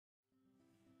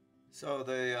So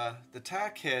the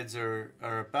tack heads are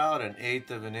about 1/8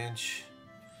 of an inch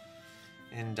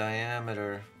in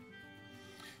diameter.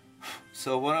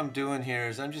 So what I'm doing here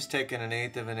is I'm just taking an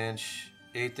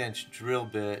 1/8 inch drill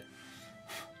bit,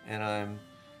 and I'm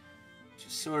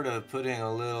just sort of putting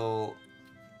a little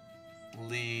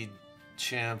lead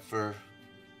chamfer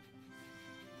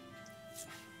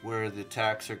where the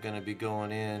tacks are going to be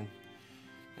going in.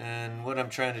 And what I'm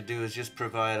trying to do is just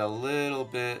provide a little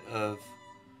bit of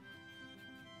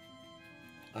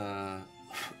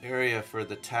area for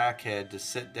the tack head to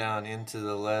sit down into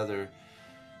the leather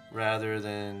rather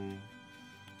than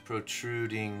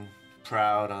protruding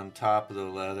proud on top of the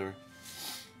leather.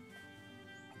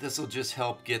 This will just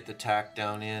help get the tack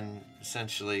down in,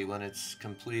 essentially when it's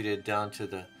completed, down to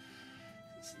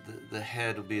the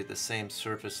head will be at the same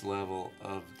surface level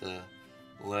of the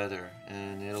leather,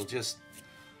 and it'll just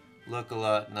look a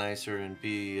lot nicer and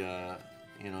be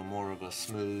more of a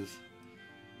smooth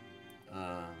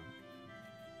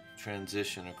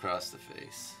transition across the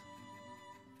face.